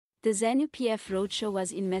The Zanu PF roadshow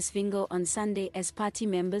was in Masvingo on Sunday as party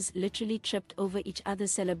members literally tripped over each other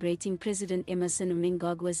celebrating President Emmerson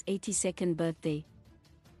Mnangagwa's 82nd birthday.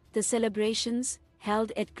 The celebrations,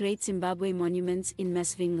 held at Great Zimbabwe Monuments in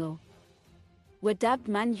Masvingo, were dubbed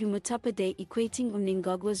Munhumutapa Day, equating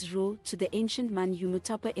Mnangagwa's rule to the ancient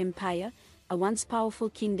Munhumutapa Empire, a once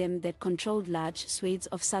powerful kingdom that controlled large swathes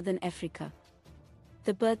of southern Africa.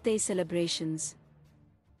 The birthday celebrations,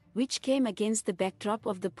 which came against the backdrop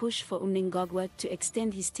of the push for Mnangagwa to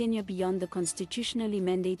extend his tenure beyond the constitutionally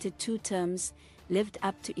mandated 2 terms, lived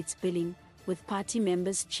up to its billing, with party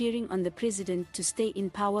members cheering on the president to stay in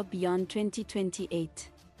power beyond 2028.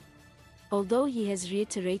 Although he has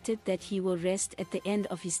reiterated that he will rest at the end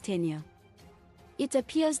of his tenure. It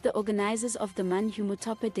appears the organizers of the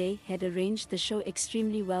Munhumutapa Day had arranged the show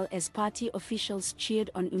extremely well, as party officials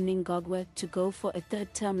cheered on Mnangagwa to go for a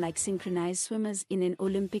 3rd term like synchronized swimmers in an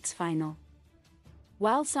Olympics final.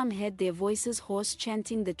 While some had their voices hoarse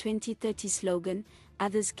chanting the 2030 slogan,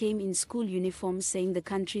 others came in school uniforms saying the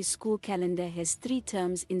country's school calendar has 3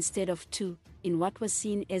 terms instead of 2, in what was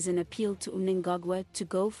seen as an appeal to Mnangagwa to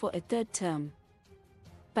go for a 3rd term.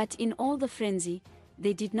 But in all the frenzy,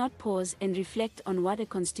 they did not pause and reflect on what a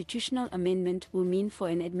constitutional amendment will mean for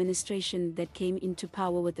an administration that came into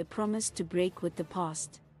power with a promise to break with the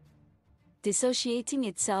past, dissociating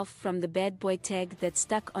itself from the bad boy tag that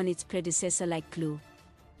stuck on its predecessor like glue.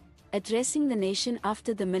 Addressing the nation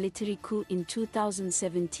after the military coup in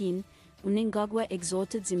 2017, Mnangagwa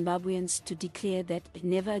exhorted Zimbabweans to declare that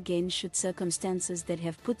never again should circumstances that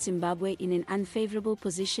have put Zimbabwe in an unfavorable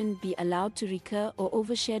position be allowed to recur or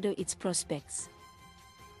overshadow its prospects.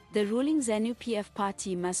 The ruling Zanu PF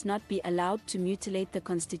party must not be allowed to mutilate the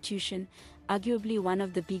constitution, arguably one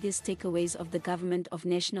of the biggest takeaways of the government of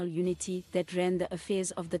national unity that ran the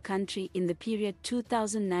affairs of the country in the period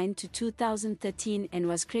 2009 to 2013 and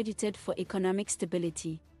was credited for economic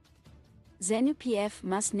stability. Zanu PF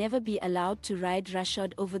must never be allowed to ride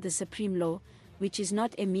roughshod over the supreme law, which is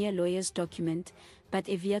not a mere lawyer's document, but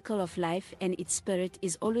a vehicle of life, and its spirit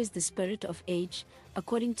is always the spirit of age,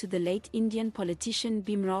 according to the late Indian politician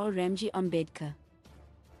Bhimrao Ramji Ambedkar.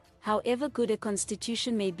 However good a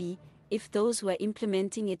constitution may be, if those who are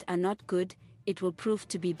implementing it are not good, it will prove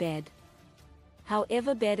to be bad.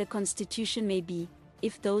 However bad a constitution may be,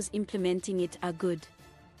 if those implementing it are good,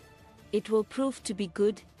 it will prove to be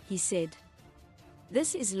good, he said.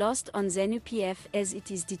 This is lost on Zanu PF, as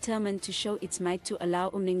it is determined to show its might to allow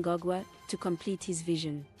Mnangagwa to complete his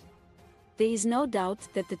vision. There is no doubt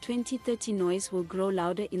that the 2030 noise will grow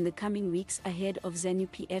louder in the coming weeks ahead of Zanu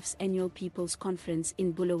PF's annual People's Conference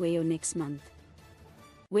in Bulawayo next month,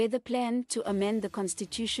 where the plan to amend the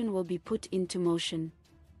constitution will be put into motion.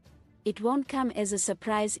 It won't come as a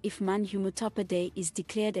surprise if Munhumutapa Day is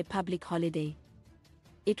declared a public holiday.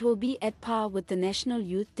 It will be at par with the National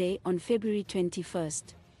Youth Day on February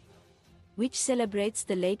 21st, which celebrates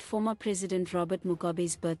the late former President Robert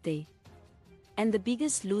Mugabe's birthday. And the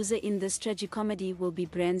biggest loser in this tragicomedy will be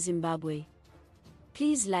Brand Zimbabwe.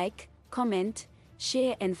 Please like, comment,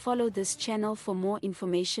 share and follow this channel for more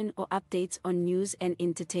information or updates on news and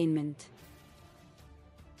entertainment.